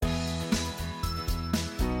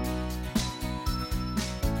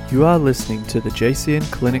You are listening to the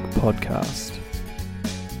JCN Clinic Podcast.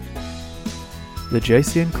 The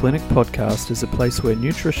JCN Clinic Podcast is a place where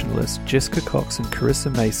nutritionalists Jessica Cox and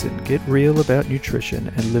Carissa Mason get real about nutrition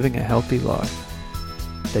and living a healthy life.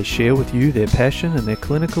 They share with you their passion and their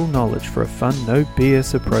clinical knowledge for a fun, no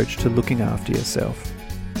BS approach to looking after yourself.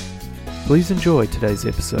 Please enjoy today's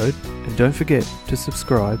episode and don't forget to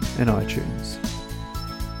subscribe in iTunes.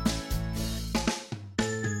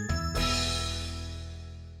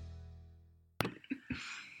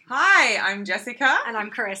 Hi, I'm Jessica. And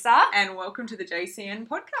I'm Carissa. And welcome to the JCN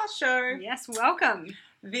Podcast Show. Yes, welcome.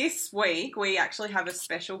 This week, we actually have a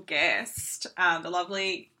special guest, the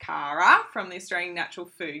lovely Cara from the Australian Natural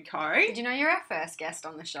Food Co. Did you know you're our first guest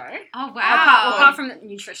on the show? Oh, wow. Apart from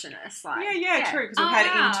nutritionists. Yeah, true, because we've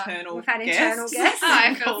had internal guests. Oh,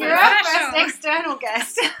 I feel You're our special. first external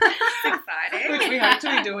guest. Exciting. Which we hope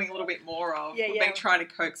to be doing a little bit more of. Yeah, We've been trying to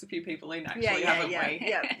coax a few people in, actually, haven't we?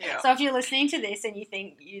 Yeah. Yeah. So if you're listening to this and you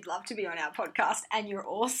think you'd love to be on our podcast and you're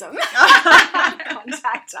awesome,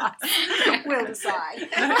 contact us. We'll decide.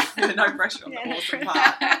 No pressure on the no awesome pressure.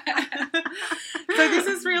 part. So this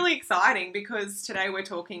is really exciting because today we're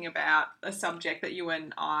talking about a subject that you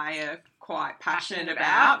and I are quite passionate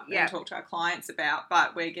about yeah. and talk to our clients about,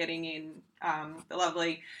 but we're getting in the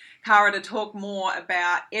lovely Cara to talk more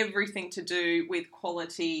about everything to do with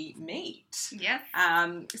quality meat. Yep.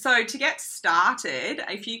 So to get started,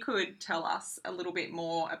 if you could tell us a little bit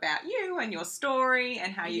more about you and your story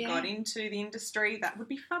and how you got into the industry, that would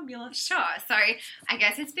be fabulous. Sure. So I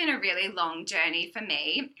guess it's been a really long journey for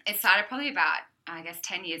me. It started probably about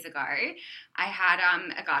 10 years ago. I had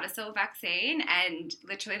a Gardasil vaccine, and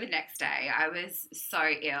literally the next day I was so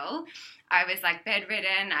ill. I was like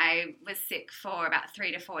bedridden. I was sick for about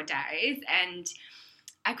 3 to 4 days, and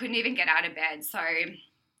I couldn't even get out of bed. So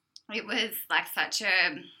it was like such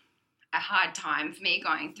a hard time for me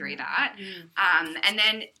going through that. And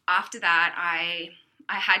then after that, I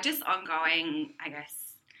had just ongoing,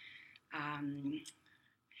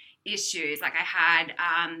 issues. Like I had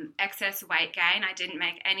excess weight gain. I didn't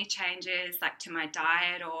make any changes like to my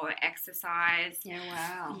diet or exercise. Yeah,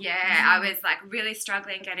 wow. Yeah, I was like really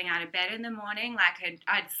struggling getting out of bed in the morning. Like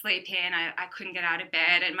I'd sleep in, I couldn't get out of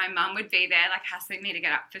bed, and my mum would be there like hassling me to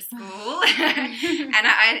get up for school. And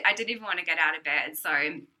I didn't even want to get out of bed. So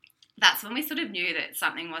that's when we sort of knew that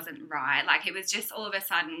something wasn't right. Like it was just all of a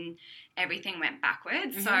sudden everything went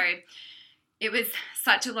backwards. So it was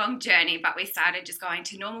such a long journey, but we started just going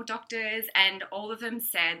to normal doctors, and all of them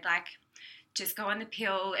said, like, just go on the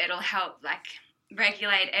pill. It'll help, like,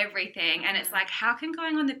 regulate everything. And it's like, how can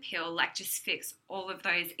going on the pill, like, just fix all of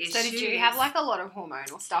those issues? So did you have like a lot of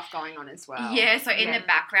hormonal stuff going on as well? Yeah, so in the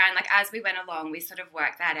background, like, as we went along, we sort of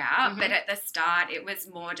worked that out. But at the start, it was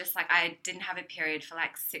more just, like, I didn't have a period for,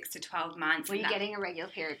 like, 6 to 12 months. Were you getting a regular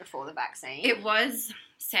period before the vaccine? It was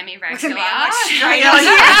semi-regular. Straight on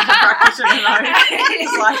you.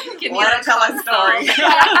 It's like, Give me why a don't tell our consult. story?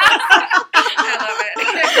 I love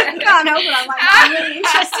it. Can't help it. I'm like, I'm really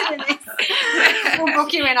interested in this. We'll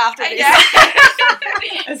book you in after this.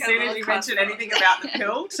 As soon as you mention anything about the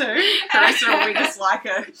pill too, Carissa will be just like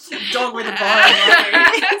a dog with a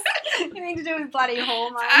bone. Anything to do with bloody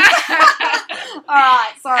hormones. All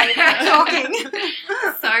right, sorry, keep talking.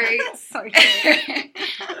 So true.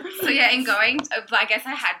 So yeah, in going, I guess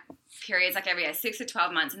I had periods like every 6 to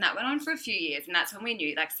 12 months, and that went on for a few years, and that's when we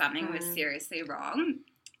knew like something was seriously wrong.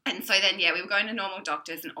 And so then, we were going to normal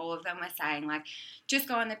doctors, and all of them were saying, like, just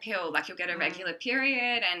go on the pill, like, you'll get a regular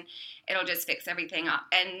period, and it'll just fix everything up.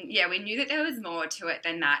 And, we knew that there was more to it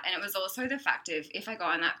than that. And it was also the fact of, if I go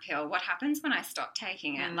on that pill, what happens when I stop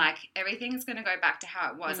taking it? Like, everything's going to go back to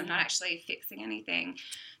how it was. I'm not actually fixing anything.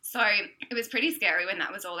 So it was pretty scary when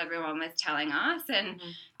that was all everyone was telling us. And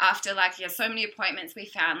after, so many appointments, we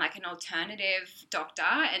found, like, an alternative doctor,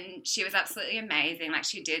 and she was absolutely amazing. Like,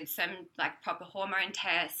 she did some, like, proper hormone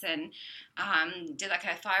tests and did, like,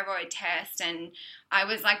 a thyroid test, and I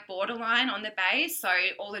was, like, borderline on the base. So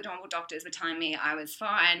all the normal doctors were telling me I was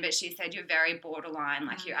fine, but she said, you're very borderline,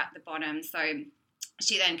 like, you're at the bottom. So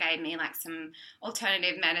she then gave me, like, some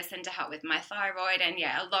alternative medicine to help with my thyroid, and,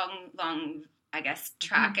 a long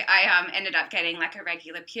track. I ended up getting like a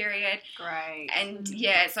regular period. Great. And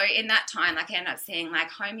so in that time, like I ended up seeing like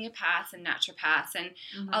homeopaths and naturopaths, and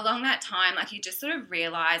along that time, like you just sort of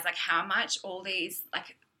realize like how much all these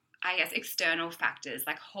like external factors,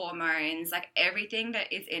 like hormones, like everything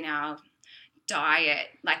that is in our diet,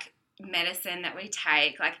 like medicine that we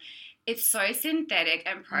take, like it's so synthetic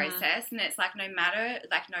and processed, and it's like no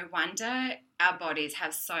wonder our bodies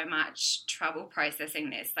have so much trouble processing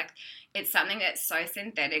this. Like, it's something that's so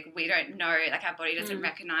synthetic, we don't know, like our body doesn't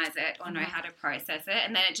recognize it or know how to process it,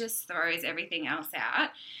 and then it just throws everything else out.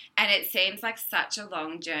 And it seems like such a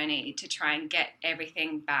long journey to try and get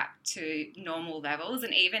everything back to normal levels,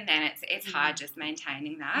 and even then it's hard just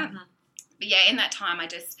maintaining that. But yeah, in that time I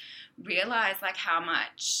just realized like how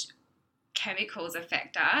much chemicals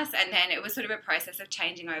affect us, and then it was sort of a process of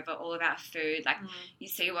changing over all of our food. Like you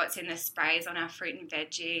see what's in the sprays on our fruit and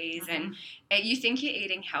veggies, and you think you're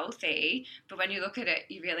eating healthy, but when you look at it,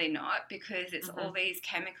 you're really not, because it's all these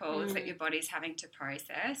chemicals that your body's having to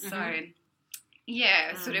process. So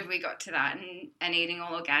yeah, sort of we got to that, and eating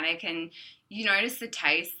all organic, and you notice the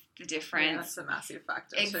taste, the difference. Yeah, that's a massive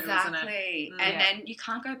factor exactly. too, isn't it? And then you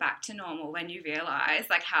can't go back to normal when you realise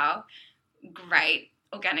like how great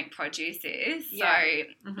organic produce is. So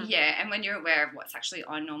and when you're aware of what's actually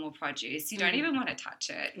on normal produce, you don't even want to touch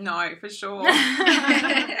it. No, for sure. So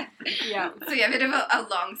yeah, a bit of a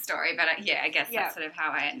long story, but I guess that's sort of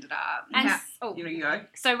how I ended up. And you go.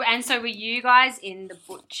 So were you guys in the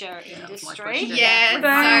butcher industry?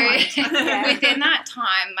 Yeah. So within that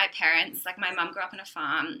time, my parents, like my mum grew up on a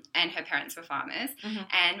farm, and her parents were farmers,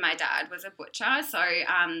 and my dad was a butcher. So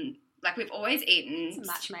like we've always eaten. It's a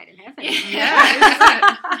match made in heaven.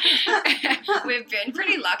 Yeah. We've been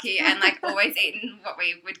pretty lucky, and like always eaten what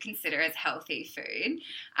we would consider as healthy food.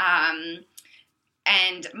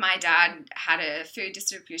 And my dad had a food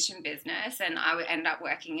distribution business, and I would end up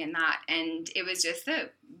working in that. And it was just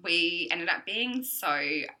that we ended up being so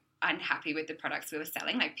unhappy with the products we were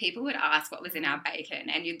selling. Like people would ask what was in our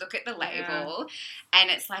bacon, and you'd look at the label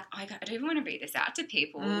and it's like, oh my God, I don't even want to read this out to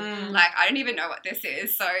people. Like I don't even know what this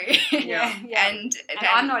is. So and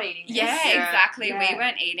I'm not eating this. Exactly. We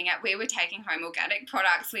weren't eating it. We were taking home organic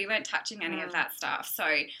products. We weren't touching any of that stuff. So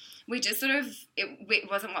we just sort of,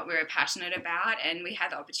 it wasn't what we were passionate about, and we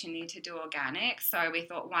had the opportunity to do organic. So we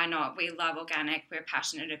thought, why not? We love organic. We're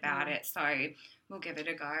passionate about it. So we'll give it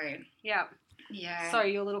a go. Yeah. Yeah. So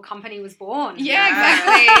your little company was born.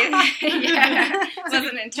 Yeah, exactly.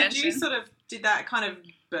 Wasn't intention. Did that kind of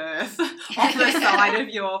birth off the side of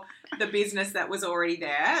the business that was already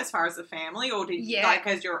there as far as the family, or did like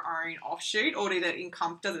as your own offshoot, or does it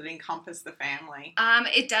encompass the family?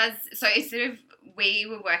 It does. So it's sort of, we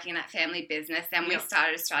were working in that family business, then we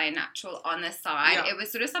started Australian Natural on the side. It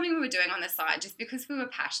was sort of something we were doing on the side just because we were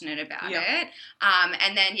passionate about it.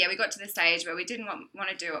 And then, we got to the stage where we didn't want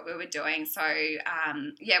to do what we were doing. So,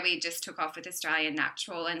 we just took off with Australian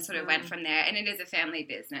Natural and sort of went from there. And it is a family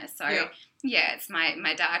business. So, it's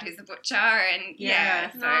my dad who's a butcher, and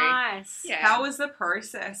nice. How was the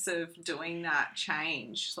process of doing that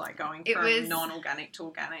change, like going from non-organic to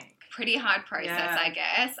organic? Pretty hard process, I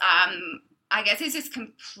guess. I guess it's just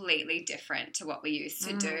completely different to what we used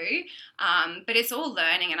to do. But it's all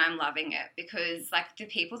learning, and I'm loving it because, like, the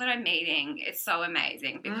people that I'm meeting, it's so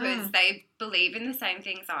amazing because they believe in the same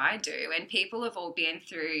things I do, and people have all been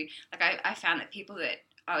through, like, I found that people that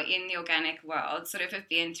are in the organic world sort of have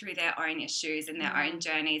been through their own issues and their own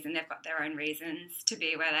journeys, and they've got their own reasons to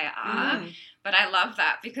be where they are. But I love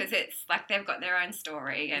that because it's like they've got their own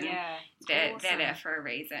story, and they're there for a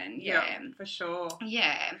reason. Yeah, for sure.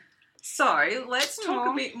 Yeah. So let's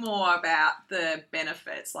talk a bit more about the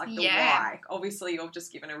benefits, like the why. Obviously, you've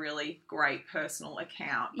just given a really great personal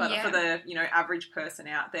account, but for the average person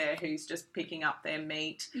out there who's just picking up their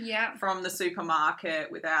meat from the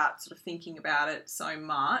supermarket without sort of thinking about it so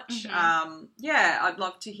much, I'd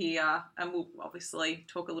love to hear, and we'll obviously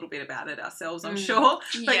talk a little bit about it ourselves, I'm sure.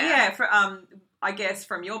 But I guess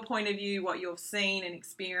from your point of view, what you've seen and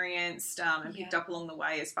experienced and picked up along the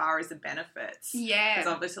way as far as the benefits. Yeah.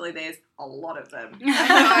 Because obviously there's a lot of them.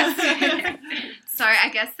 So I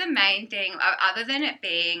guess the main thing, other than it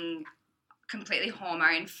being completely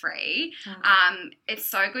hormone-free, it's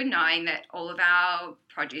so good knowing that all of our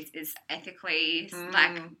produce is ethically,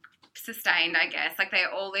 sustained, I guess. Like, they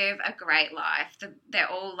all live a great life. They're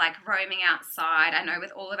all, like, roaming outside. I know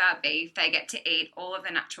with all of our beef, they get to eat all of the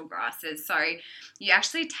natural grasses. So you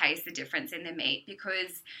actually taste the difference in the meat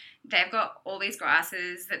because they've got all these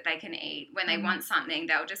grasses that they can eat. When they want something,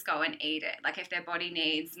 they'll just go and eat it. Like, if their body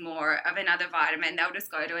needs more of another vitamin, they'll just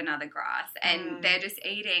go to another grass. And they're just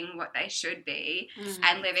eating what they should be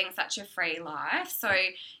and living such a free life. So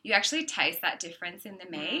you actually taste that difference in the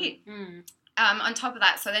meat. On top of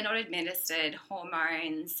that, so they're not administered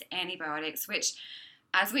hormones, antibiotics, which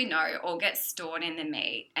as we know, all gets stored in the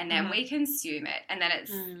meat, and then we consume it, and then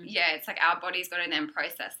it's it's like our body's got to then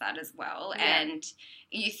process that as well. And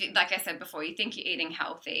you think, like I said before, you think you're eating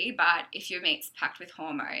healthy, but if your meat's packed with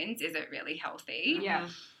hormones, is it really healthy?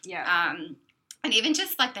 And even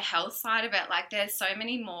just like the health side of it, like there's so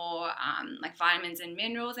many more like vitamins and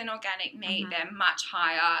minerals in organic meat. They're much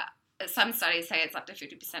higher. Some studies say it's up to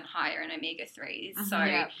 50% higher in omega-3s.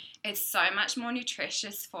 So it's so much more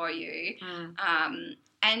nutritious for you.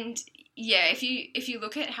 And if you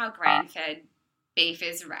look at how grain-fed beef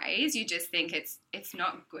is raised, you just think it's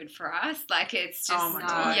not good for us. Like it's just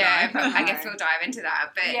I guess we'll dive into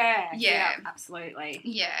that. But yeah, absolutely.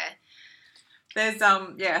 Yeah. There's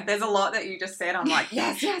there's a lot that you just said. I'm like,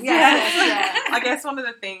 yes. I guess one of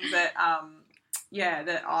the things that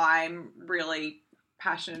that I'm really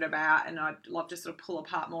passionate about, and I'd love to sort of pull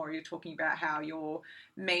apart more. You're talking about how your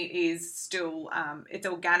meat is still it's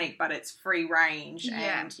organic, but it's free range,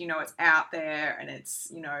 and it's out there, and it's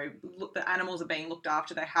the animals are being looked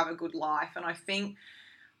after. They have a good life, and I think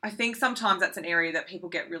sometimes that's an area that people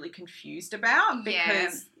get really confused about,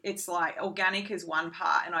 because it's like organic is one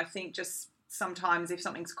part, and I think just sometimes if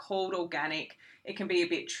something's called organic, it can be a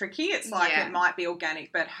bit tricky. It's like it might be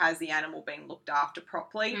organic, but has the animal been looked after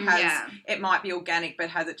properly? It might be organic, but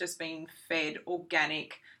has it just been fed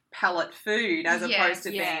organic pellet food as opposed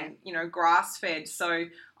to being, grass fed? So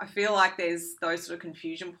I feel like there's those sort of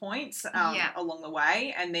confusion points along the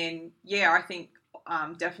way. And then, I think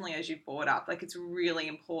definitely, as you've brought up, like it's really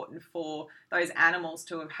important for those animals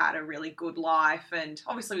to have had a really good life, and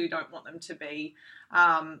obviously we don't want them to be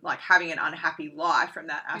like having an unhappy life from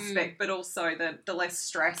that aspect, but also the less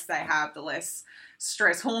stress they have, the less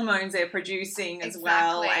stress hormones they're producing as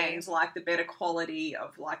well, and like the better quality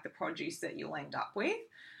of like the produce that you'll end up with.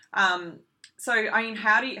 So, I mean,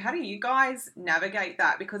 how do you guys navigate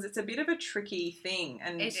that? Because it's a bit of a tricky thing,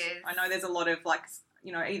 and it is. I know there's a lot of like,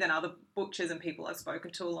 even other butchers and people I've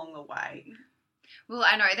spoken to along the way. Well,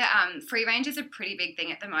 I know that free range is a pretty big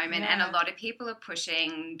thing at the moment, and a lot of people are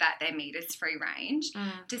pushing that their meat is free range.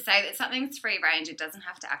 To say that something's free range, it doesn't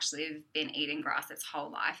have to actually have been eating grass its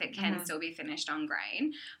whole life. It can still be finished on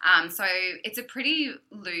grain. So it's a pretty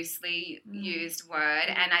loosely used word,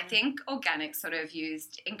 and I think organic sort of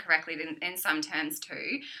used incorrectly in some terms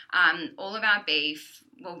too. All of our beef,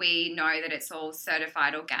 well, we know that it's all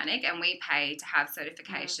certified organic, and we pay to have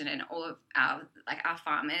certification, and all of our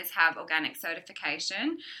farmers have organic certification.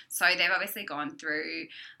 So they've obviously gone through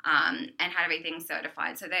and had everything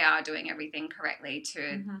certified. So they are doing everything correctly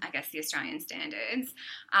to, I guess, the Australian standards.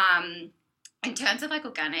 In terms of like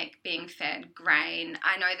organic being fed grain,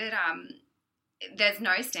 I know that there's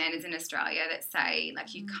no standards in Australia that say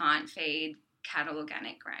like you can't feed cattle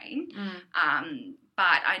organic grain.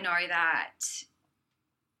 But I know that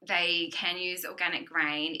they can use organic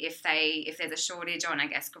grain if there's a shortage on, I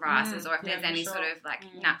guess, grasses, or if there's any sort of like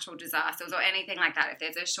natural disasters or anything like that. If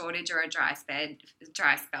there's a shortage or a dry spell,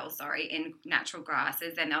 in natural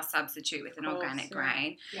grasses, then they'll substitute with an organic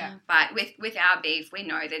grain. But with our beef, we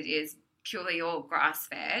know that it is purely all grass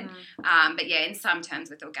fed. But in some terms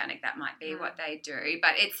with organic, that might be what they do.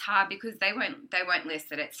 But it's hard because they won't list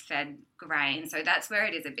that it's fed grain, so that's where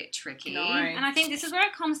it is a bit tricky. And I think this is where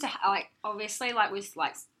it comes to like obviously like with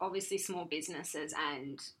like obviously small businesses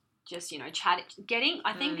and just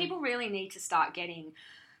I think people really need to start getting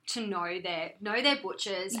to know their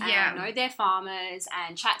butchers and know their farmers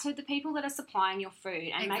and chat to the people that are supplying your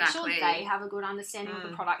food and make sure they have a good understanding of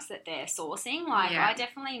the products that they're sourcing. Like I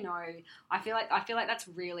definitely know, I feel like that's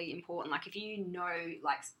really important. Like if you know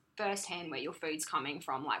like firsthand where your food's coming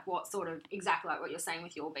from, like what sort of, exactly like what you're saying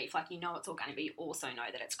with your beef, like it's organic, but you also know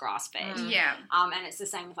that it's grass fed. And it's the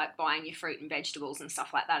same with like buying your fruit and vegetables and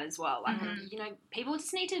stuff like that as well. Like people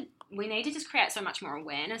just need to just create so much more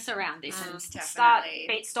awareness around this and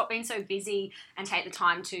stop being so busy and take the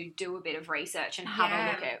time to do a bit of research and have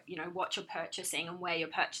a look at what you're purchasing and where you're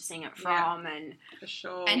purchasing it from. And for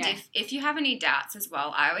sure. And if you have any doubts as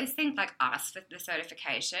well, I always think like ask for the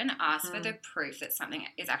certification, ask for the proof that something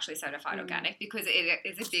is actually certified organic, because it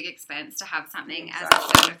is a big expense to have something as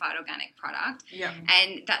a certified organic product.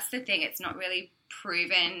 And that's the thing, it's not really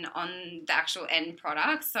proven on the actual end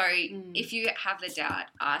product. So if you have the doubt,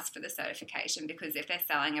 ask for the certification, because if they're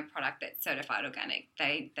selling a product that's certified organic,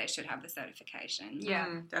 they should have the certification.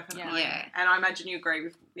 Definitely. And I imagine you agree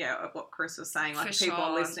with what Chris was saying, like people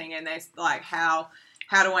are listening and they're like, how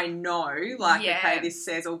do I know, like, okay, this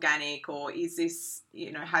says organic, or is this,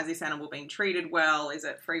 has this animal been treated well? Is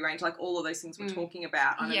it free range? Like all of those things we're talking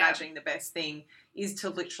about. I'm imagining the best thing is to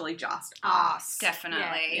literally just ask.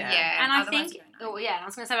 Definitely. And I think, I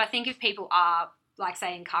was going to say, I think if people are like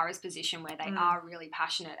say in Kara's position where they are really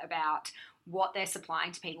passionate about what they're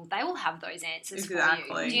supplying to people, they will have those answers for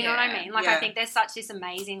you. Do you know what I mean? Like I think there's such this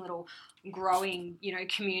amazing little growing, you know,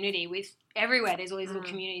 community with everywhere. There's all these little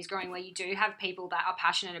communities growing where you do have people that are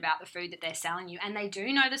passionate about the food that they're selling you, and they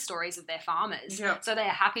do know the stories of their farmers. So they're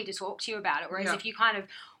happy to talk to you about it. Whereas if you kind of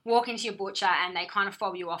walk into your butcher and they kind of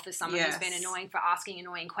fob you off as someone who's been annoying for asking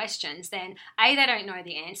annoying questions, then A, they don't know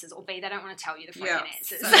the answers, or B, they don't want to tell you the freaking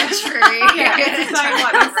answers. So true. It's so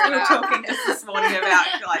like we were talking just this morning about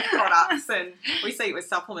like products, and we see it with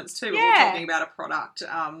supplements too. We're talking about a product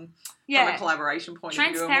from a collaboration point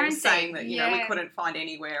of view, and we were saying that, you know, we couldn't find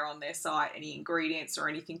anywhere on their site any ingredients or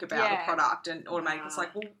anything about the product, and automatically it's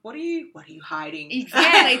like, well, what are you hiding?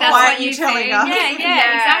 Exactly. That's why what are you telling us?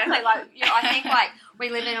 Exactly. Like, you know, I think like we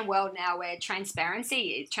live in a world now where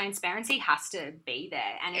transparency has to be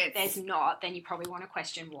there, and if there's not, then you probably want to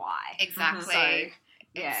question why. Exactly.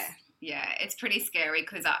 So, it's pretty scary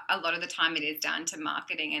because a lot of the time it is down to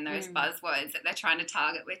marketing and those buzzwords that they're trying to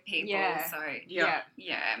target with people. I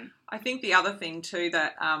think the other thing too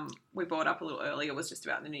that we brought up a little earlier was just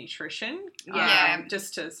about the nutrition.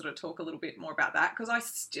 Just to sort of talk a little bit more about that, because I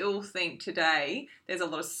still think today there's a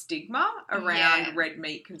lot of stigma around red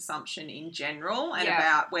meat consumption in general, and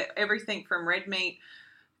about where everything from red meat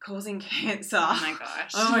causing cancer. Oh my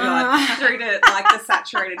gosh. Oh my God. Through to like the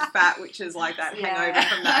saturated fat, which is like that hangover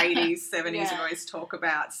from the 80s, 70s we always talk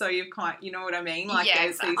about. So you've you know what I mean? Like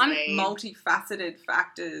there's these multifaceted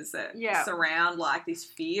factors that surround like this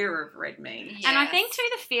fear of red meat. Yes. And I think too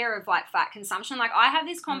the fear of like fat consumption, like I have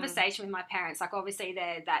this conversation with my parents, like obviously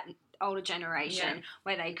they're that older generation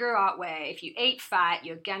where they grew up where if you eat fat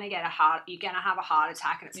you're gonna have a heart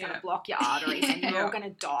attack and it's gonna block your arteries and you're all gonna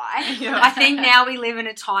die. I think now we live in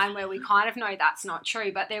a time where we kind of know that's not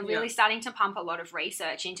true, but they're really starting to pump a lot of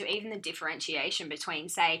research into even the differentiation between,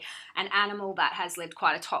 say, an animal that has lived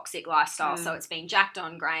quite a toxic lifestyle, so it's been jacked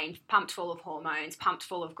on grain, pumped full of hormones, pumped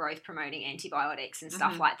full of growth promoting antibiotics and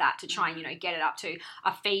stuff like that to try and, you know, get it up to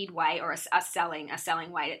a feed weight or a selling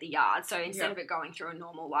weight at the yard. So instead of it going through a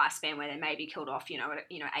normal lifespan where they may be killed off,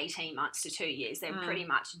 18 months to 2 years, they're pretty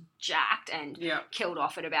much jacked and killed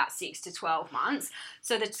off at about 6 to 12 months.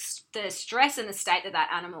 So the stress and the state that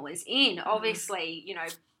animal is in, obviously, you know,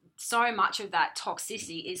 so much of that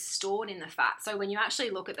toxicity is stored in the fat. So when you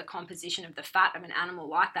actually look at the composition of the fat of an animal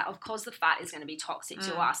like that, of course the fat is going to be toxic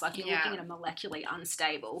to us. Like you're looking at a molecularly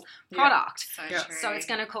unstable product. So it's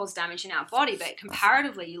going to cause damage in our body. But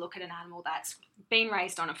comparatively, you look at an animal that's been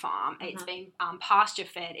raised on a farm, it's been pasture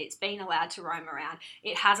fed, it's been allowed to roam around,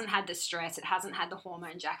 it hasn't had the stress, it hasn't had the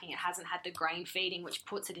hormone jacking, it hasn't had the grain feeding which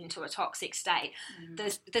puts it into a toxic state.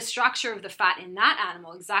 The structure of the fat in that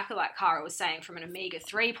animal, exactly like Kara was saying, from an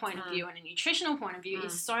omega-3 point of view and a nutritional point of view,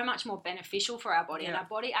 is so much more beneficial for our body, and our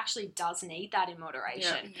body actually does need that in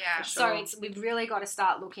moderation. So we've really got to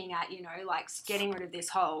start looking at, you know, like getting rid of this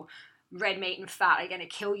whole red meat and fat are going to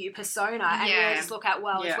kill you persona, and really just look at,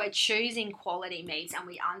 well, if we're choosing quality meats and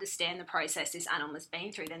we understand the process this animal has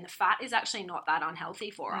been through, then the fat is actually not that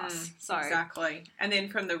unhealthy for us. So exactly. And then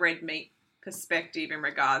from the red meat perspective in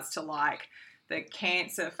regards to like the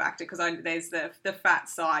cancer factor, because there's the fat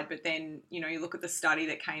side, but then, you know, you look at the study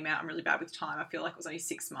that came out, I'm really bad with time, I feel like it was only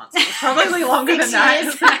 6 months. It was probably longer than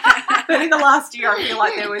that. But in the last year, I feel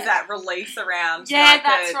like there was that release around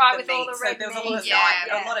that's right, with meat. All the red meat. So there was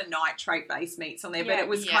a lot of nitrate-based meats on there, but it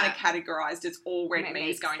was kind of categorised as all red meat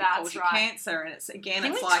is going to cause you cancer. And it's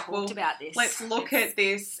like, well, let's look at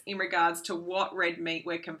this in regards to what red meat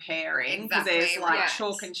we're comparing, because there's like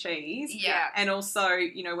chalk and cheese. And also,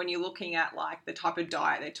 you know, when you're looking at like the type of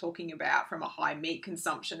diet they're talking about from a high meat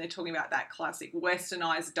consumption, they're talking about that classic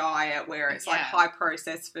westernized diet where it's like high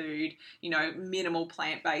processed food, you know, minimal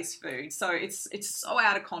plant-based food. So it's so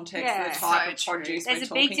out of context the type of produce There's we're talking about.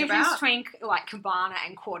 There's a big difference between like cabana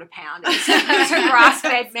and quarter pounders to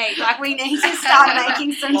grass-fed meat. Like we need to start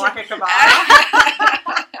making some like a cabana.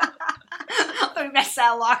 I thought we best say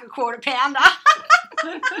like a quarter pounder.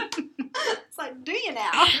 It's like, do you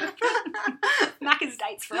now? Macca's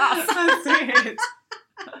dates for us. That's it.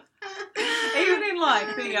 Even in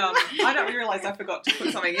like the I don't realise I forgot to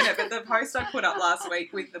put something in it, but the post I put up last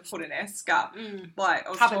week with the puttanesca, like I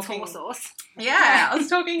was talking sauce. Yeah, I was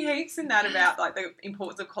talking heaps in that about like the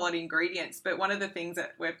importance of quality ingredients. But one of the things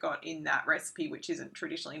that we've got in that recipe, which isn't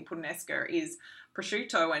traditionally in puttanesca, is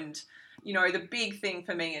prosciutto. And you know, the big thing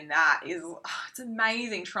for me in that is it's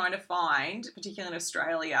amazing trying to find, particularly in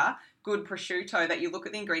Australia, good prosciutto that you look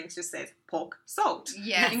at the ingredients just says pork, salt.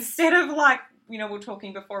 Yes. Instead of like we were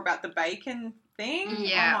talking before about the bacon thing.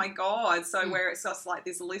 Yeah. Oh my God. So where it's just like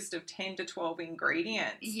this list of 10 to 12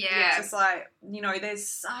 ingredients. Yeah. It's just like, there's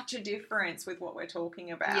such a difference with what we're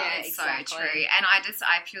talking about. Yeah, exactly. So true. And I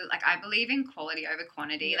feel like I believe in quality over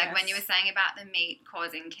quantity. Yes. Like when you were saying about the meat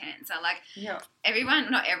causing cancer, like everyone,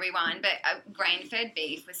 not everyone, but grain-fed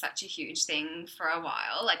beef was such a huge thing for a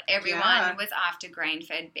while. Like everyone was after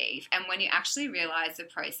grain-fed beef. And when you actually realize the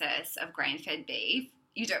process of grain-fed beef,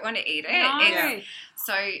 you don't want to eat it. No.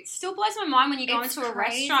 So it still blows my mind when you go into a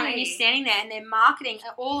restaurant and you're standing there and they're marketing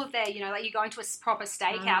all of their, like you go into a proper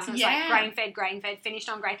steakhouse and it's like grain fed, finished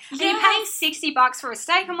on grain. And you're paying $60 for a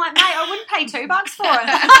steak. I'm like, mate, I wouldn't pay $2 for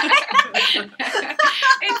it.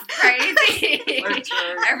 It's crazy.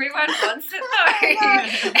 Everyone wants it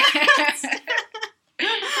though.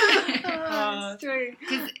 It's true.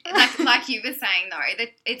 Because, like you were saying though, that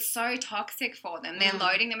it's so toxic for them. They're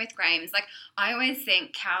loading them with grains. Like I always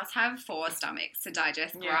think cows have 4 stomachs to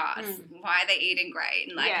digest grass. Why are they eating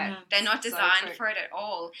grain? Like they're not designed for it at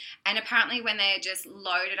all. And apparently, when they're just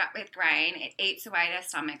loaded up with grain, it eats away their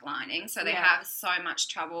stomach lining. So they have so much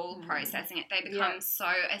trouble processing it. They become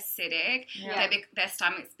so acidic. Their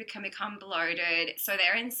stomachs can become bloated. So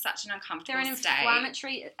they're in such an uncomfortable state. They're in an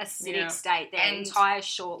inflammatory, acidic state their entire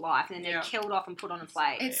short life, and then they're killed off and put on a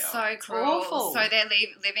plate. It's so cruel. Awful. So they're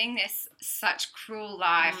living this such cruel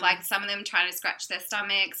life. Like some of them trying to scratch their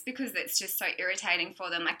stomachs because it's just so irritating for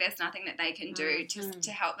them. Like there's nothing that they can do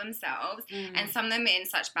to help themselves. And some of them in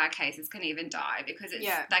such bad cases can even die because it's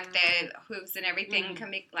like their hooves and everything can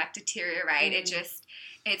be like deteriorate.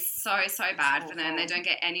 It's so bad for them. They don't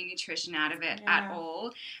get any nutrition out of it at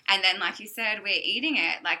all. And then like you said, we're eating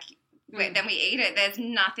it like then we eat it. There's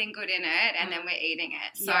nothing good in it, and then we're eating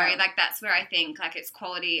it. So, like, that's where I think, like, it's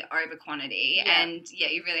quality over quantity. Yeah. And,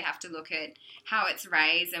 you really have to look at how it's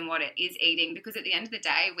raised and what it is eating, because at the end of the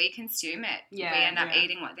day, we consume it. Yeah. We end up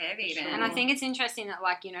eating what they've eaten. And I think it's interesting that,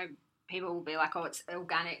 like, people will be like, oh, it's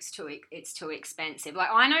organic's it's too expensive. Like,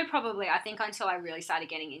 I think until I really started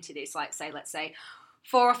getting into this, like, let's say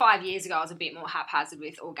 4 or 5 years ago, I was a bit more haphazard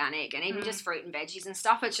with organic and even just fruit and veggies and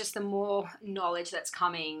stuff. It's just the more knowledge that's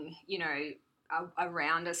coming,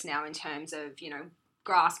 around us now in terms of,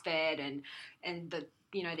 grass-fed and the,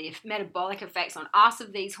 the metabolic effects on us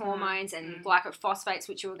of these hormones and glycophosphates,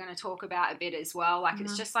 which we're going to talk about a bit as well. Like,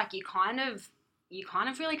 it's just like you kind of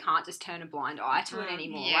really can't just turn a blind eye to it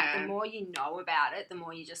anymore. Yeah. Like, the more you know about it, the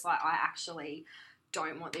more you just like, I actually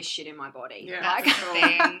don't want this shit in my body. Yeah, like, that's the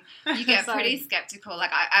thing. You get pretty skeptical.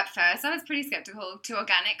 Like, at first, I was pretty skeptical to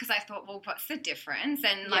organic because I thought, well, what's the difference?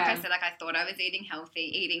 And like I said, like, I thought I was eating healthy,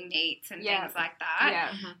 eating meats and things like that.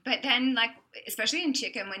 Yeah. But then, like, especially in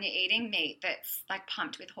chicken, when you're eating meat that's, like,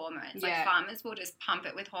 pumped with hormones. Like, farmers will just pump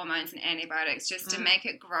it with hormones and antibiotics just to make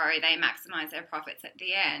it grow. They maximize their profits at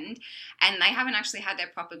the end. And they haven't actually had their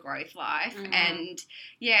proper growth life. And,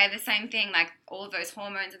 the same thing, like, all of those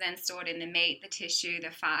hormones are then stored in the meat, the tissue,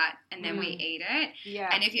 the fat, and then we eat it. Yeah.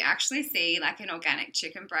 And if you actually see, like, an organic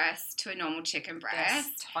chicken breast to a normal chicken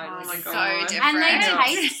breast, totally so different. And they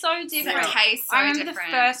taste so different. I remember the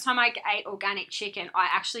first time I ate organic chicken, I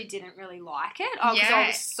actually didn't really like it. I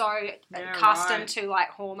was so accustomed to, like,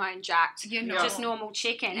 hormone jacked, just normal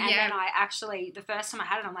chicken. And then the first time I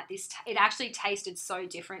had it, I'm like, it actually tasted so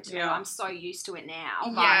different to me. I'm so used to it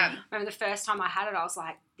now. But I remember the first time I had it, I was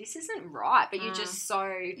like, this isn't right, but you're just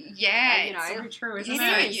so it's so true, isn't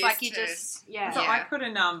it? It's like you just So I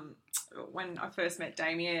couldn't when I first met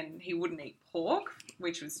Damien, he wouldn't eat pork,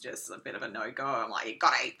 which was just a bit of a no-go. I'm like, you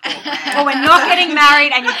gotta eat pork, man. Well, we're not getting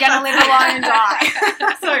married and you're gonna live alone and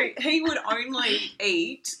die. So he would only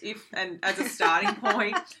eat, and as a starting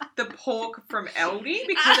point, the pork from Aldi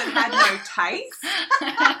because it had no taste.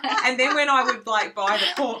 And then when I would, like, buy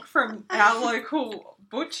the pork from our local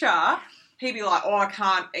butcher, he'd be like, oh, I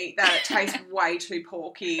can't eat that. It tastes way too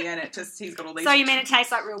porky, and he's got all these... So you mean it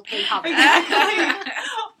tastes like real pig hubby? Exactly.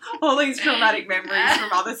 All these traumatic memories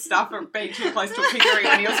from other stuff of being too close to a piggery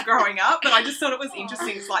when he was growing up. But I just thought it was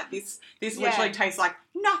interesting. It's like this literally tastes like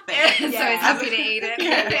nothing. So he's happy to eat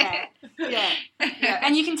it. Yeah.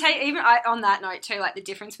 And you can take, even on that note too, like the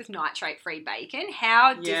difference with nitrate-free bacon.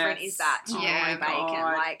 How different is that to normal bacon?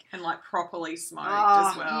 Like, and like properly smoked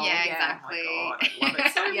as well. Yeah, exactly. Oh my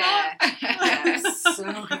God, I love it so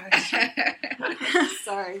much. So good.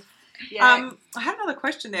 So... Yeah. I had another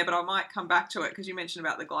question there, but I might come back to it because you mentioned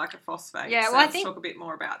about the glyphosate. Yeah, well, I think let's talk a bit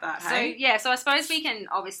more about that. So I suppose we can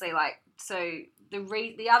obviously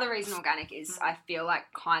the other reason organic is I feel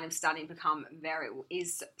like kind of starting to become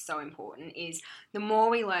is so important is the more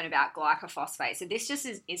we learn about glyphosate. So this just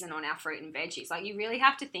isn't on our fruit and veggies. Like, you really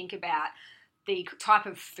have to think about the type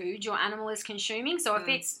of food your animal is consuming. So if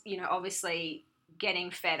it's, obviously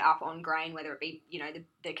getting fed up on grain, whether it be,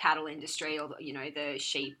 the cattle industry or, the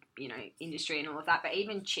sheep, industry and all of that, but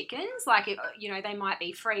even chickens, like, they might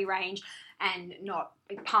be free range and not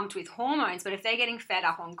pumped with hormones, but if they're getting fed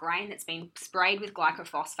up on grain that's been sprayed with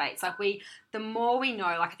glyphosate, like the more we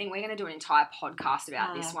know, like I think we're going to do an entire podcast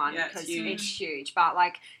about this one because it's huge. But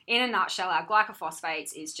like in a nutshell, our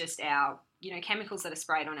glyphosates is just our, chemicals that are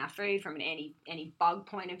sprayed on our food from any bug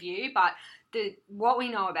point of view. But what we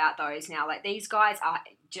know about those now, like these guys are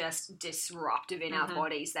just disruptive in our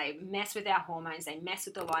bodies. They mess with our hormones. They mess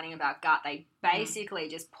with the lining of our gut. They basically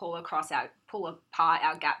just pull apart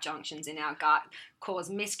our gap junctions in our gut, cause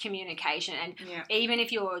miscommunication. And even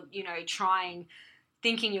if you're,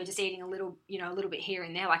 thinking you're just eating a little bit here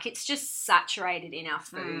and there, like it's just saturated in our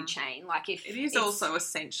food chain. Like it is also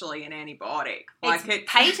essentially an antibiotic. Like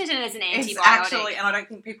it's patented as an antibiotic. It's actually, and I don't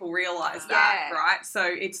think people realise that, right? So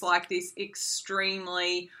it's like this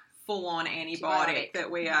extremely full-on antibiotic that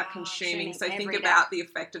we are consuming. So think about the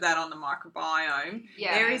effect of that on the microbiome.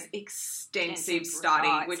 Yeah. There is extensive study,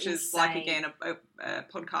 which is like, again, a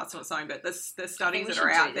podcast on its own, but the studies that are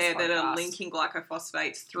out there that are linking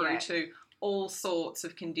glycophosphates through to all sorts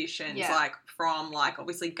of conditions, like from like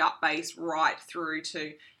obviously gut-based right through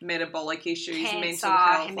to metabolic issues,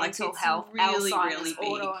 cancer, mental health, really, Alzheimer's, really big.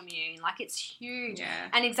 Autoimmune, like it's huge. Yeah.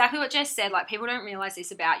 And exactly what Jess said, like people don't realise this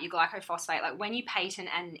about your glycophosphate. Like when you patent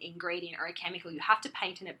an ingredient or a chemical, you have to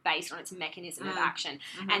patent it based on its mechanism of action.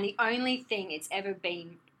 And the only thing it's ever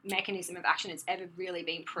really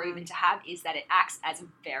been proven to have is that it acts as a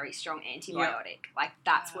very strong antibiotic. Like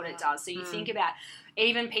that's what it does. So you think about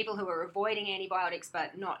even people who are avoiding antibiotics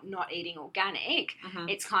but not eating organic,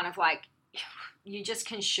 it's kind of like you're just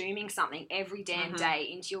consuming something every damn day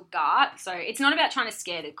into your gut. So it's not about trying to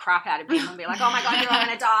scare the crap out of people and be like, oh my God, you're all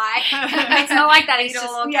going to die. It's not like that. It's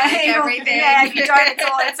just organic, everything. Yeah, if you don't,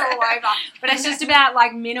 it's all over. But it's just about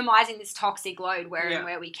like minimizing this toxic load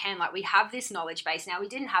where we can. Like we have this knowledge base now. We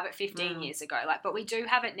didn't have it 15 years ago, but we do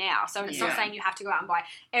have it now. So it's not saying you have to go out and buy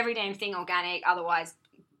every damn thing organic, otherwise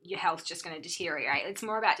your health's just going to deteriorate. It's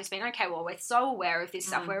more about just being, okay, well, we're so aware of this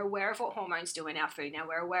stuff. We're aware of what hormones do in our food now.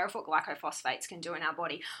 We're aware of what glycophosphates can do in our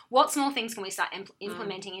body. What small things can we start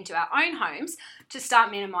implementing into our own homes to start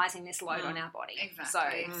minimizing this load on our body?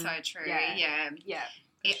 Exactly. So true. Yeah.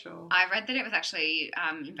 Sure. I read that it was actually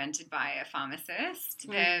invented by a pharmacist.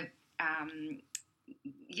 So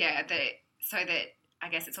that I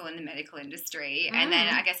guess it's all in the medical indry, and then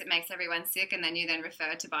I guess it makes everyone sick, and then you then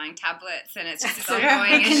refer to buying tablets, and it's just this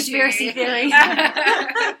ongoing conspiracy theory.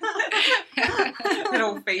 It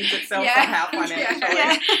all feeds itself somehow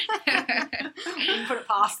financially. We can put it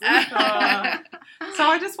past them. So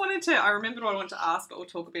I just I remembered what I wanted to ask or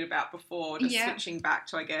talk a bit about before, just switching back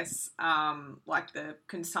to, I guess, like the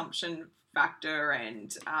consumption factor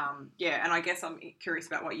and, and I guess I'm curious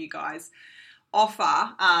about what you guys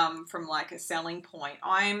offer from like a selling point.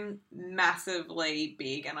 I'm massively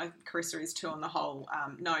big, and Carissa is too, on the whole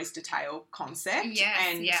nose to tail concept.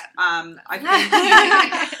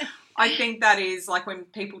 I think that is like when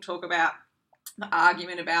people talk about the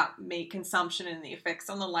argument about meat consumption and the effects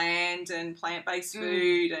on the land and plant-based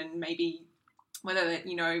food and maybe whether,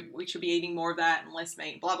 we should be eating more of that and less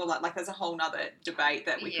meat, blah, blah, blah. Like there's a whole nother debate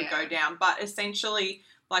that we could go down. But essentially,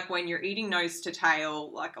 like when you're eating nose to tail,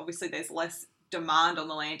 like obviously there's less demand on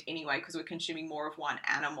the land anyway because we're consuming more of one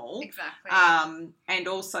animal. Exactly. And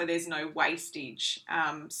also there's no wastage.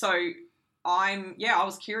 So I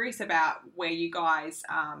was curious about where you guys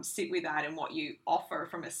sit with that and what you offer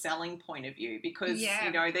from a selling point of view because,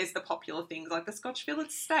 there's the popular things like the Scotch fillet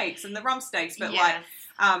steaks and the rump steaks, but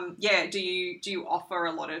do you offer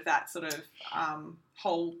a lot of that sort of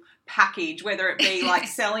whole package, whether it be like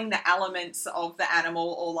selling the elements of the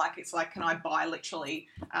animal or like it's like, can I buy literally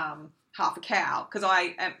half a cow? Because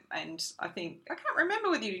I am, and I think I can't remember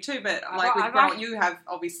with you too, but like you have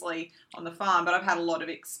obviously on the farm, but I've had a lot of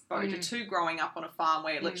exposure to growing up on a farm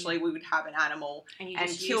where literally we would have an animal and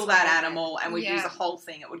kill that animal and we'd use the whole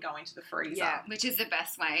thing. It would go into the freezer. Yeah, which is the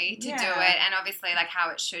best way to do it, and obviously like how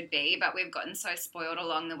it should be, but we've gotten so spoiled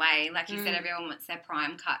along the way. Like you said, everyone wants their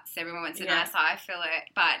prime cuts, everyone wants a nice eye fillet,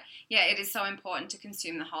 but it is so important to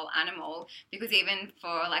consume the whole animal because even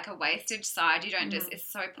for like a wastage side, you don't just,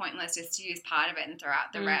 it's so pointless just to use part of it and throw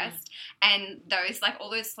out the rest. And those, like all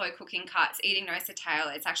those slow cooking cuts, eating nose to tail,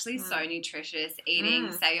 it's actually so nutritious.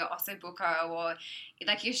 Eating, say, your ossobuco or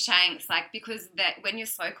like your shanks, like because that when you're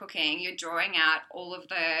slow cooking, you're drawing out all of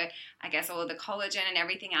the collagen and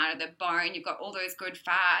everything out of the bone. You've got all those good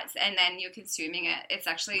fats, and then you're consuming it. It's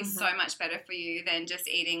actually so much better for you than just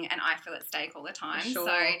eating an eye fillet steak all the time. Sure.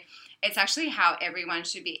 So it's actually how everyone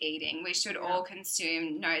should be eating. We should all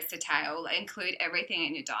consume nose to tail, include everything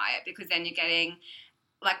in your diet, because then you're getting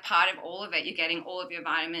like part of all of it. You're getting all of your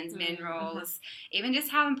vitamins, minerals, even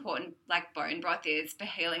just how important like bone broth is for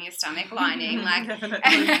healing your stomach lining. Like,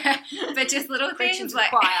 but just little things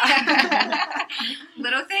like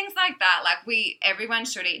little things like that. Like everyone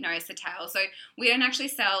should eat nose to tail. So we don't actually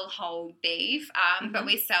sell whole beef, but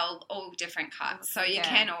we sell all different cuts. So you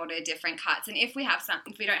can order different cuts. And if we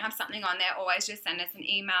don't have something on there, always just send us an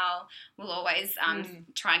email. We'll always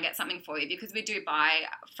try and get something for you, because we do buy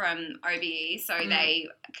from OBE, so they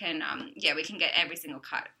can we can get every single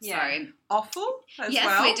cut. So offal as yes,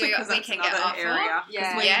 well, we do. because we that's can another get offal. area.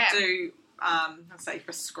 Yeah. We do I'd say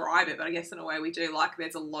prescribe it, but I guess in a way we do. Like,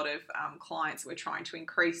 there's a lot of clients we're trying to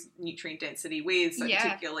increase nutrient density with, so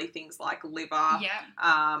particularly things like liver.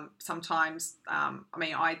 Sometimes, I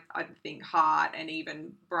mean, I think heart and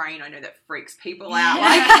even brain, I know that freaks people out.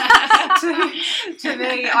 Like, to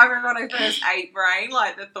me, I remember when I first ate brain,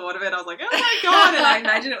 like the thought of it, I was like, oh my God, and I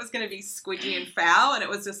imagined it was going to be squidgy and foul, and it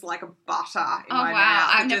was just like a butter in my mouth.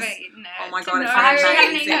 I've never eaten it. Oh my God, it's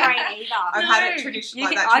amazing. I've had it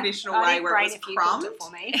traditional way where it was crumbed. It for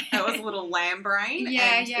me. It was a little lamb brain.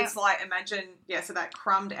 It's like, imagine, so that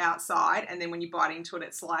crumbed outside, and then when you bite into it,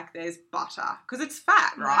 it's like there's butter, because it's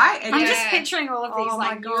fat, right? And I'm just picturing all of these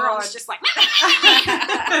like neurons just like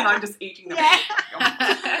and I'm just eating them.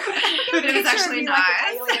 But it was actually nice.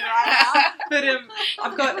 But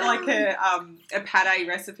I've got like a pate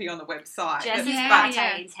recipe on the website. Jess's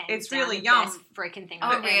pate it's really yum. Best freaking thing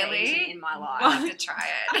I've ever eaten in my life. I'll have to try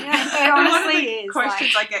it. It honestly is.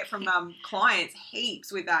 Questions I get from clients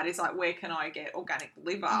heaps with that is like, where can I get organic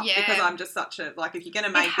liver? Because I'm just such a, like, if you're going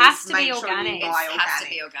to make this, make sure you buy organic. It has to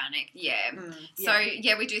be organic,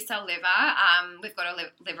 So we do sell liver. We've got a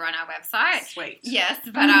liver on our website. Sweet. Yes,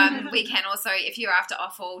 but we can also, if you're after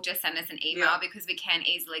offal, just send us an email, because we can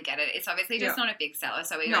easily get it. It's obviously just not a big seller,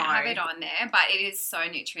 so we don't have it on there, but it is so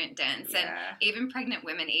nutrient dense, and even pregnant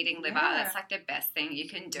women eating liver, that's like the best thing you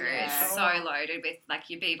can do. It's so loaded with like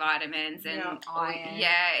your B vitamins and iron.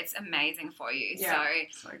 It's amazing for you.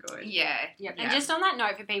 So good. And just on that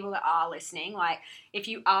note, for people that are listening, like, if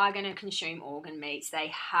you are going to consume organ meats, they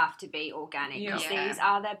have to be organic, because these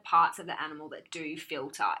are the parts of the animal that do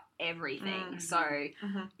filter everything. So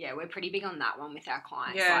we're pretty big on that one with our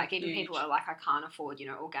clients. Like, even people are like, I can't afford,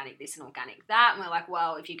 organic this and organic that, and we're like,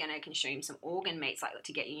 well, if you're going to consume some organ meats, like,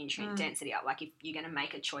 to get your nutrient density up, like, if you're going to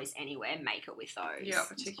make a choice anywhere, make it with those.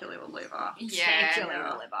 Particularly with liver. Particularly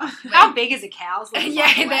with liver. How big is a cow's liver?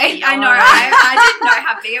 I know. I didn't know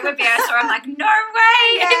how big it would be. So I'm like, no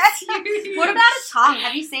way. It's huge. What about a tongue?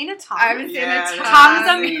 Have you seen a tongue? I haven't seen a tongue. Tongues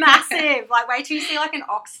are massive. Like, wait till you see like an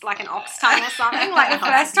ox tongue or something. Like, the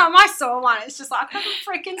first time I saw one, it's just like, I have a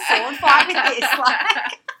freaking sword fight with this.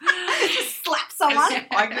 Like, just slap someone.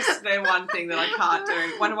 There's one thing that I can't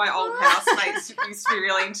do. One of my old housemates used to be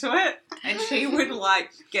really into it, and she would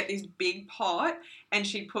like get this big pot, and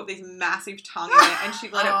she'd put this massive tongue in it, and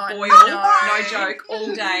she'd let it boil, no joke,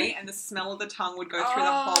 all day, and the smell of the tongue would go through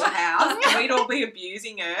the whole house, and we'd all be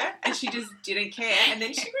abusing her, and she just didn't care, and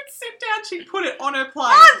then she would sit down, she'd put it on her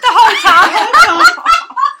plate. The whole tongue?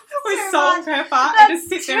 With salt and pepper, and just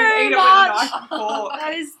sit there and eat it with a knife and fork.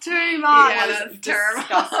 That is too much. Yeah, that's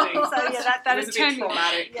disgusting. So that is a bit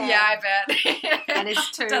traumatic. I bet. That is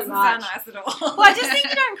too Doesn't much. sound nice at all. Well, I just think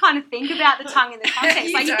you don't kind of think about the tongue in the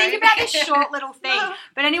context. Like, you think about this short little thing,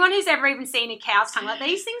 but anyone who's ever even seen a cow's tongue, like,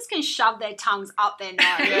 these things can shove their tongues up their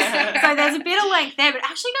nose. So there's a bit of length there, but it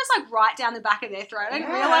actually goes like right down the back of their throat. I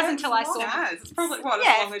didn't realise until I saw it. It's probably as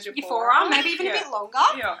long as your forearm, maybe even a bit longer.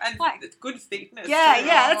 Yeah, and like, it's good thickness.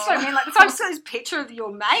 That's what I mean. Like, so I just saw this picture of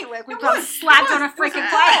your mate where we got slapped on a freaking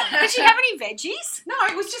plate. Did she have any veggies? No,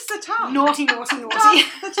 it was just the tongue. Naughty.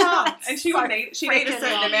 The tongue. And she would eat. She'd eat a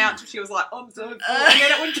certain amount. She was like, oh, I'm so full. And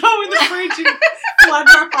then it would go in the fridge and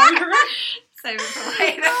bladder up over it. Save it for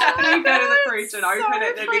later. And you go to the fridge and open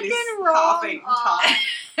it, and there'd be this half-eaten tongue.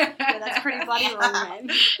 Yeah, that's pretty bloody wrong, man.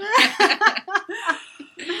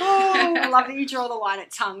 I love that you draw the line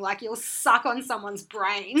at tongue. Like, you'll suck on someone's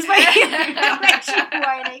brains, but you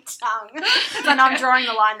won't eat tongue. So I'm drawing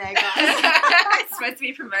the line there, guys. It's supposed to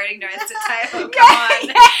be promoting nose to tail. Come on.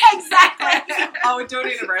 Yeah, exactly. I would do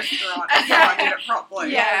it in a restaurant so I did it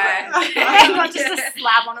properly. Yeah. Not just a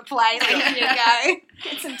slab on a plate. Like, here you go.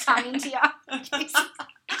 Get some tongue into you.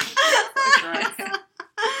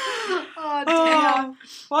 Oh, dear.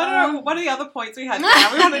 Well, I don't know. What are the other points we had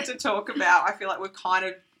now? We wanted to talk about, I feel like we've kind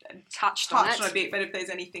of touched on it a bit, but if there's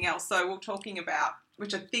anything else. So we're talking about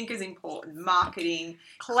which I think is important. Marketing,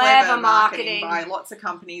 clever marketing by lots of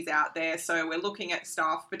companies out there. So we're looking at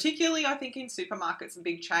stuff, particularly I think in supermarkets and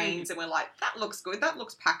big chains, and we're like, that looks good, that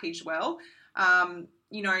looks packaged well.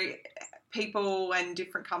 You know, people and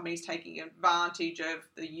different companies taking advantage of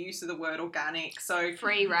the use of the word organic. So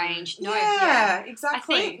free range. Exactly. I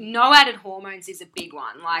think no added hormones is a big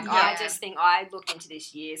one. Like I just think I looked into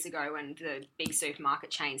this years ago when the big supermarket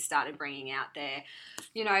chains started bringing out their,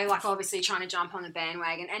 you know, like obviously trying to jump on the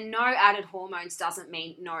bandwagon, and no added hormones doesn't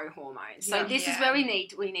mean no hormones. So this is where we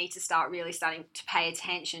need to start really starting to pay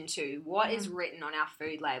attention to what is written on our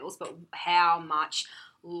food labels, but how much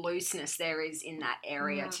looseness there is in that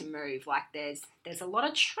area to move. Like there's a lot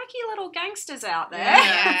of tricky little gangsters out there.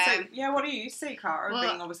 So, what do you see, Cara,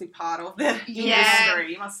 being obviously part of the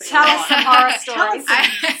industry? You must see Tell us some horror stories.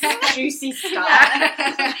 Juicy stuff.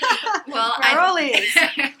 Well, we're all ears.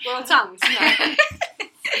 We're all tongues. No.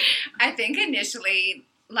 I think initially,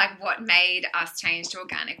 like, what made us change to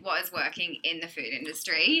organic was working in the food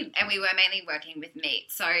industry, and we were mainly working with meat.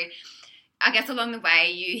 So I guess along the way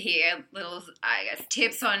you hear little,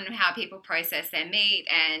 tips on how people process their meat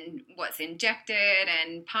and what's injected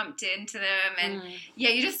and pumped into them. And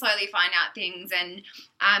you just slowly find out things. And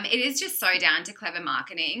it is just so down to clever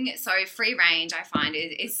marketing. So free range, I find,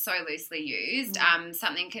 is so loosely used.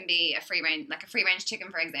 Something can be a free range, like a free range chicken,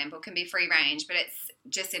 for example, can be free range, but it's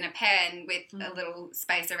just in a pen with a little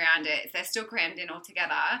space around it. They're still crammed in all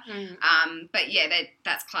together. But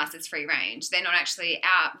that's classed as free range. They're not actually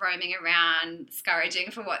out roaming around, scrounging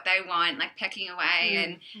for what they want, like pecking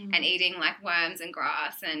away and eating like worms and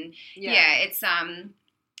grass. And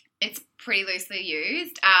it's pretty loosely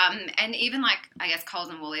used. And even like, I guess Coles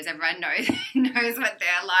and Woolies, everyone knows what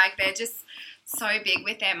they're like. They're just so big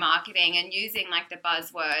with their marketing and using like the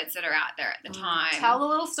buzzwords that are out there at the time. Tell the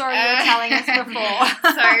little story you were telling us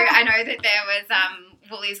before. So I know that there was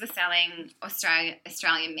Woolies was selling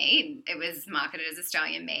Australian meat. It was marketed as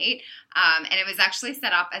Australian meat, and it was actually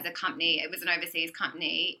set up as a company. It was an overseas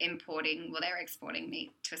company they're exporting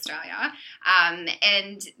meat to Australia,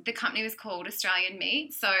 and the company was called Australian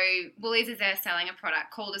Meat. So Woolies is there selling a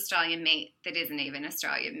product called Australian meat that isn't even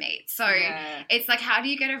Australian meat. So it's like, how do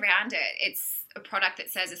you get around it? It's a product that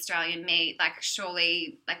says Australian meat, like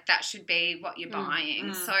surely like that should be what you're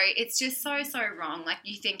buying. So it's just so wrong. Like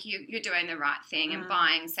you think you're doing the right thing and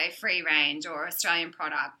buying, say, free range or Australian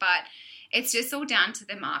product, but it's just all down to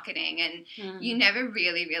the marketing, and you never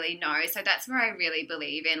really, really know. So that's where I really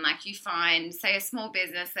believe in, like, you find, say, a small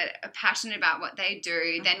business that are passionate about what they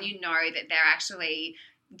do, then you know that they're actually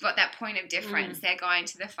got that point of difference. They're going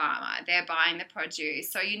to the farmer, they're buying the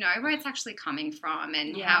produce, so you know where it's actually coming from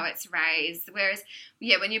and how it's raised. Whereas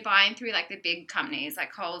when you're buying through like the big companies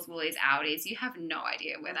like Coles, Woolies, Aldi's, you have no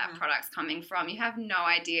idea where that product's coming from. You have no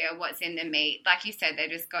idea what's in the meat. Like you said, they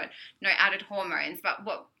just got no added hormones, but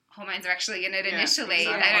what hormones are actually in it initially, they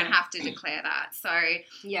don't have to declare that. So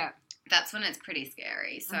that's when it's pretty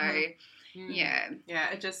scary. So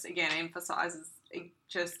it just again emphasizes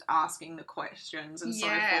just asking the questions and so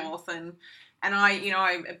forth, and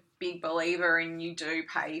I'm a big believer in you do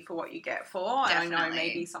pay for what you get for. Definitely. And I know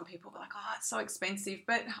maybe some people are like, oh, it's so expensive,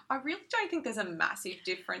 but I really don't think there's a massive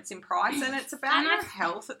difference in price, and it's about your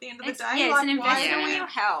health at the end of the day. It's an investment in your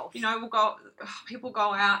health. People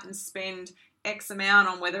go out and spend X amount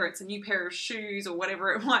on whether it's a new pair of shoes or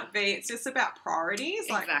whatever it might be. It's just about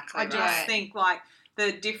priorities. I just think like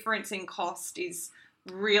the difference in cost is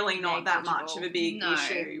really not that much of a big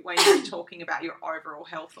issue when you're talking about your overall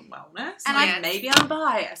health and wellness. And maybe I'm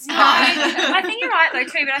biased. No, I think you're right though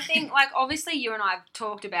too, but I think like obviously you and I have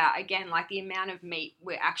talked about again like the amount of meat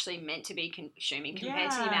we're actually meant to be consuming compared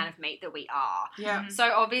to the amount of meat that we are. Yeah.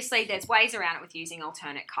 So obviously there's ways around it with using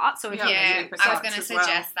alternate cuts. So if I was going to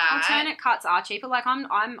suggest that alternate cuts are cheaper. Like I'm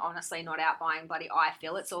honestly not out buying bloody eye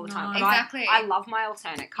fillets all the time. Exactly. I love my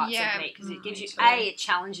alternate cuts of meat because it gives you it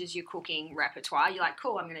challenges your cooking repertoire. You're like,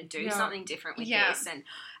 cool, I'm going to do something different with this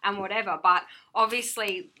and whatever. But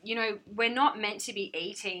obviously, we're not meant to be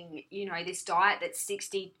eating, this diet that's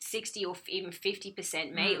 60 or even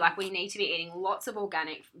 50% meat. Like we need to be eating lots of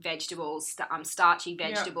organic vegetables, starchy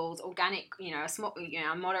vegetables, organic,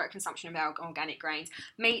 a moderate consumption of our organic grains.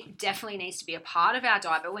 Meat definitely needs to be a part of our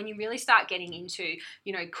diet. But when you really start getting into,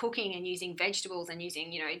 cooking and using vegetables and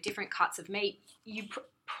using, different cuts of meat, you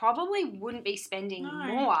probably wouldn't be spending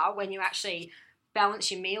more when you actually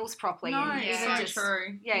balance your meals properly.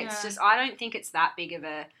 True. It's just I don't think it's that big of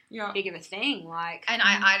a thing. Like, and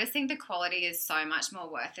I just think the quality is so much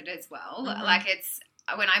more worth it as well. Like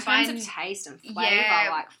when I buy in terms of taste and flavour,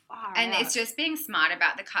 like far and out. It's just being smart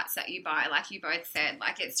about the cuts that you buy, like you both said.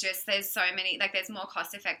 Like it's just there's so many, like there's more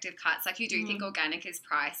cost effective cuts. Like you do think organic is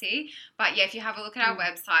pricey, but yeah, if you have a look at our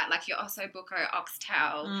website, like your Ossobuco,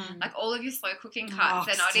 Oxtail, like all of your slow cooking cuts,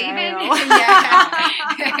 they're not even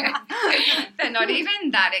they're not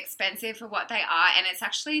even that expensive for what they are, and it's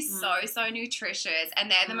actually so nutritious, and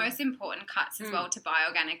they're the most important cuts as well to buy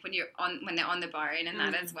organic when they're on the bone and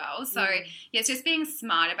that as well. So yeah, it's just being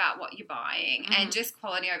smart about what you're buying and just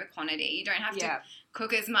quality over quantity. You don't have to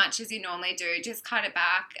cook as much as you normally do. Just cut it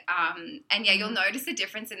back. And yeah, you'll notice a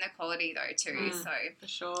difference in the quality though too. So for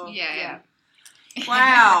sure. Yeah.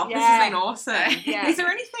 Wow, this has been awesome. Yeah. Is there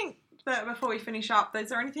anything that before we finish up, is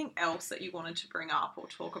there anything else that you wanted to bring up or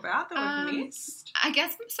talk about that we've missed? I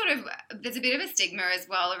guess there's a bit of a stigma as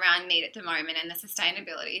well around meat at the moment and the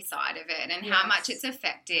sustainability side of it and how much it's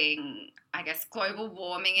affecting, I guess, global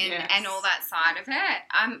warming and all that side of it.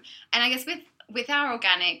 And I guess with our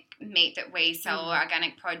organic meat that we sell or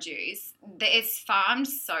organic produce, it's farmed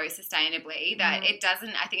so sustainably that it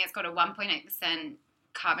doesn't, I think it's got a 1.8%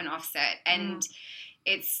 carbon offset, and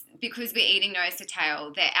it's because we're eating nose to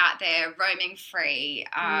tail. They're out there roaming free.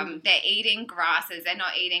 They're eating grasses. They're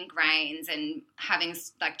not eating grains and having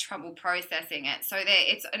like trouble processing it. So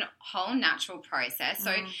it's a whole natural process.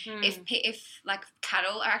 So if like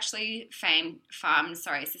cattle are actually farmed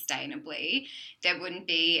sustainably, there wouldn't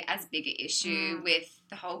be as big an issue with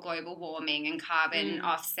the whole global warming and carbon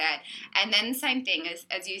offset. And then the same thing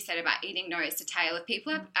as you said about eating nose to tail. If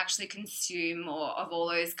people actually consume more of all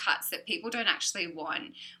those cuts that people don't actually want,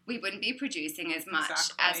 we wouldn't be producing as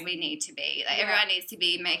much as we need to be. Like everyone needs to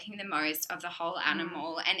be making the most of the whole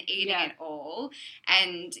animal and eating it all.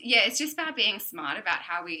 And it's just about being smart about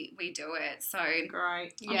how we do it. So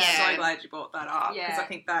great. I'm so glad you brought that up because I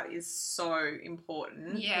think that is so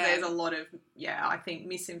important. There's a lot of I think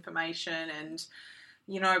misinformation and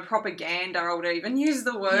propaganda, I would even use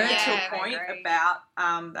the word to a point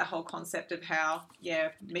about the whole concept of how,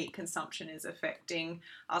 meat consumption is affecting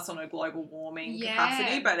us on a global warming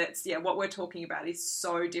capacity. But it's, what we're talking about is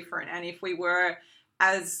so different. And if we were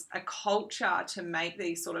as a culture to make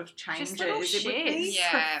these sort of changes, it would be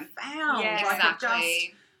profound. Yeah,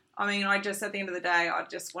 exactly. I just, at the end of the day, I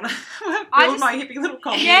just want to build my hippie little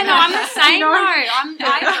commune. Yeah, no, I'm the same,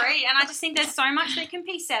 I agree. And I just think there's so much that can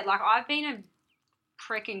be said. Like, I've been a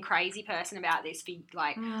freaking crazy person about this for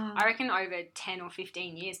I reckon over 10 or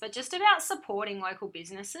 15 years, but just about supporting local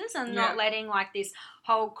businesses and not letting like this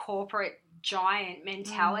whole corporate giant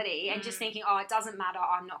mentality and just thinking, it doesn't matter,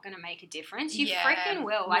 I'm not going to make a difference. You freaking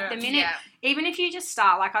will. Like the minute, even if you just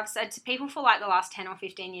start, like I've said to people for like the last 10 or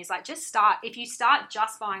 15 years, like just start, if you start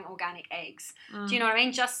just buying organic eggs, do you know what I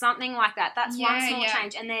mean? Just something like that. That's one small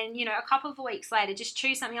change. And then, a couple of weeks later, just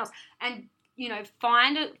choose something else and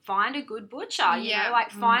find a good butcher, you know,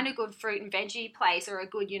 like find a good fruit and veggie place or a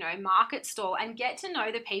good, market stall and get to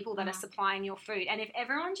know the people that are supplying your food. And if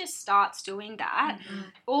everyone just starts doing that,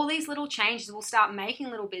 all these little changes will start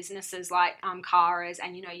making little businesses like Kara's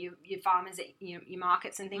and, your farmers at your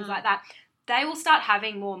markets and things like that. They will start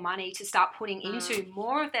having more money to start putting into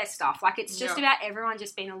more of their stuff. Like it's just about everyone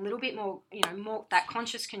just being a little bit more, more that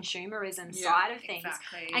conscious consumerism side of things.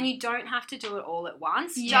 Exactly. And you don't have to do it all at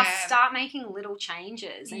once. Yeah. Just start making little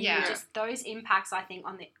changes, and just those impacts, I think,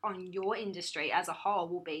 on your industry as a whole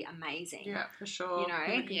will be amazing. Yeah, for sure.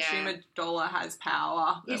 The consumer dollar has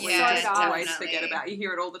power that we just always forget about. You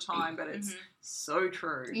hear it all the time, but it's so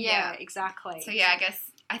true. Yeah, exactly. So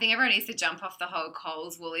I think everyone needs to jump off the whole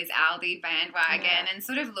Coles, Woolies, Aldi bandwagon and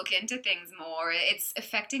sort of look into things more. It's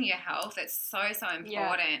affecting your health. It's so important.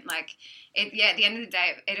 Yeah. Like, at the end of the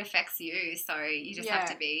day, it affects you. So you just have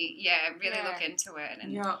to be, really look into it.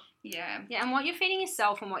 And Yeah, and what you're feeding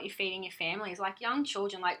yourself and what you're feeding your family is like young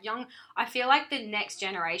children, I feel like the next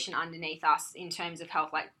generation underneath us in terms of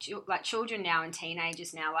health, like children now and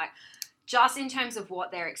teenagers now, like, just in terms of what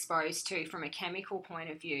they're exposed to from a chemical point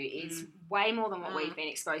of view is way more than what we've been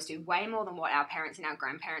exposed to, way more than what our parents and our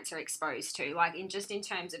grandparents are exposed to, like in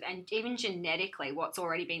terms of, and even genetically what's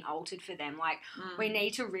already been altered for them. Like we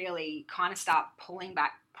need to really kind of start putting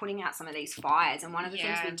out some of these fires, and one of the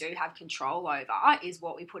things we do have control over is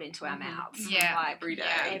what we put into our mouths. Yeah, like every day.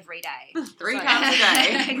 Every day. 3 times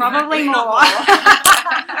a day. Probably more.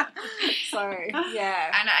 So,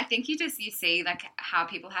 yeah. And I think you see like how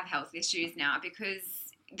people have health issues now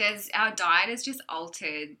because our diet is just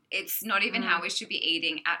altered. It's not even how we should be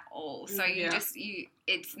eating at all. So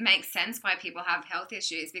it makes sense why people have health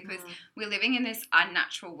issues because we're living in this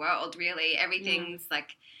unnatural world, really. Everything's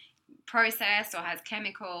like processed or has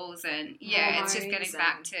chemicals, and it's just getting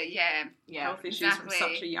back to health issues from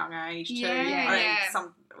such a young age too.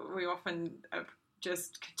 We often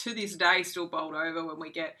just to this day still bowled over when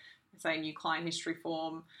we get, say, a new client history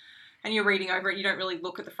form and you're reading over it, you don't really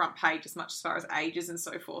look at the front page as much as far as ages and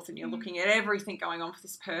so forth, and you're looking at everything going on for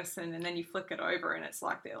this person, and then you flick it over and it's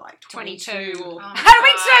like they're like 22 or... How do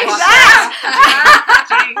we do that?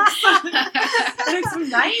 And it's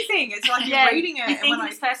amazing. It's like you're reading it. You think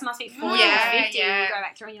this person must be 40 or 50, and you go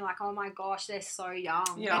back through and you're like, oh my gosh, they're so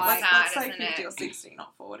young. Yeah, like, let's say 50 or 60,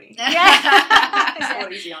 not 40. Yeah.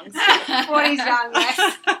 40's young. 40's young,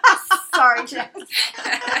 yes. Sorry, Jess.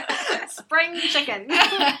 Spring chicken. But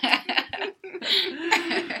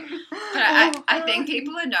I think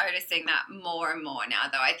people are noticing that more and more now,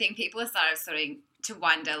 though. I think people are starting to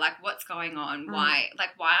wonder, like, what's going on? Why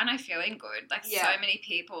aren't I feeling good? Like, so many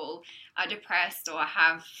people are depressed or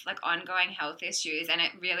have, like, ongoing health issues, and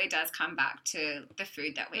it really does come back to the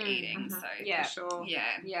food that we're eating. So, for sure.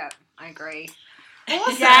 Yeah, I agree.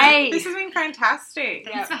 Awesome. Yay. This has been fantastic.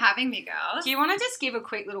 Thanks for having me, girls. Do you want to just give a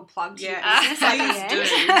quick little plug to your business? Please do.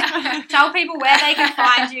 Tell people where they can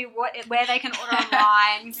find you, where they can order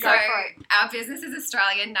online. So our business is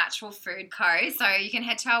Australian Natural Food Co. So you can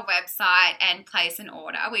head to our website and place an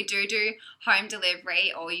order. We do home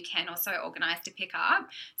delivery, or you can also organise to pick up.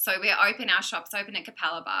 So we're open, our shop's open at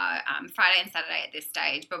Capella Bar Friday and Saturday at this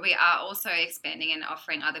stage, but we are also expanding and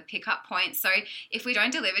offering other pickup points. So if we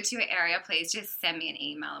don't deliver to your area, please just send me an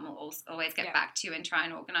email and we'll always get back to you and try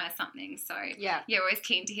and organise something. So you're always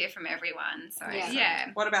keen to hear from everyone. So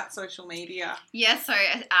What about social media? So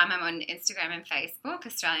I'm on Instagram and Facebook,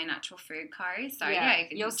 Australian Natural Food Co. So you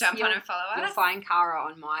can jump on and follow us. You'll find Cara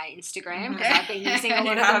on my Instagram because I've been using a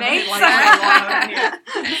lot of the meat.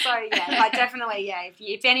 But definitely,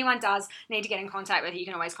 if anyone does need to get in contact with you, you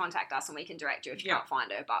can always contact us and we can direct you if you can't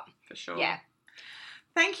find her. But for sure.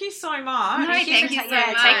 Thank you so much. No, thank you so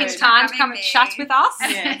much. Taking time to come and chat with us.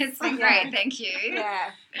 It's been great. Thank you.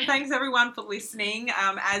 And thanks everyone for listening.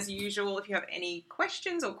 As usual, if you have any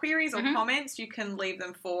questions or queries or comments, you can leave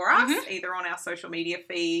them for us either on our social media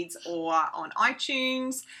feeds or on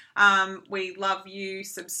iTunes. We love you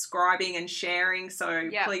subscribing and sharing, so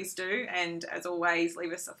please do. And as always,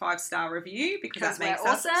 leave us a 5-star review because that makes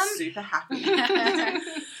us super happy.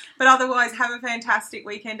 But otherwise, have a fantastic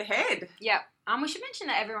weekend ahead. We should mention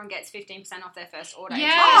that everyone gets 15% off their first order.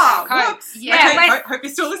 Whoops. Okay, hope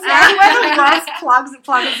you're still listening. We're the gross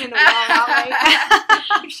pluggers in the world, aren't we?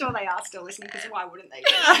 I'm sure they are still listening because why wouldn't they?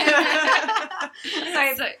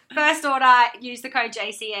 So first order, use the code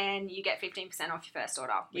JCN, you get 15% off your first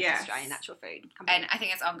order with Australian Natural Food Company. And I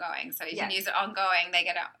think it's ongoing, so you can use it ongoing. They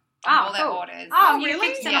get it on all their orders. Oh,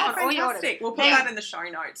 really? Fantastic. We'll put that in the show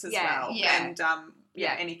notes as well. And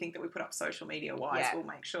anything that we put up social media wise, we'll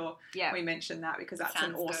make sure we mention that because that's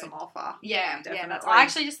an awesome offer. Definitely. I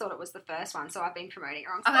actually just thought it was the first one, so I've been promoting it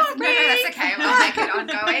wrong. No, that's okay. We'll make it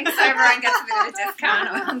ongoing so everyone gets a bit of a discount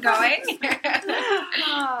ongoing.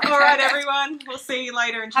 All right, everyone. We'll see you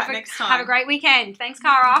later and chat next time. Have a great weekend. Thanks,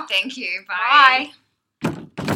 Cara. Thank you. Bye.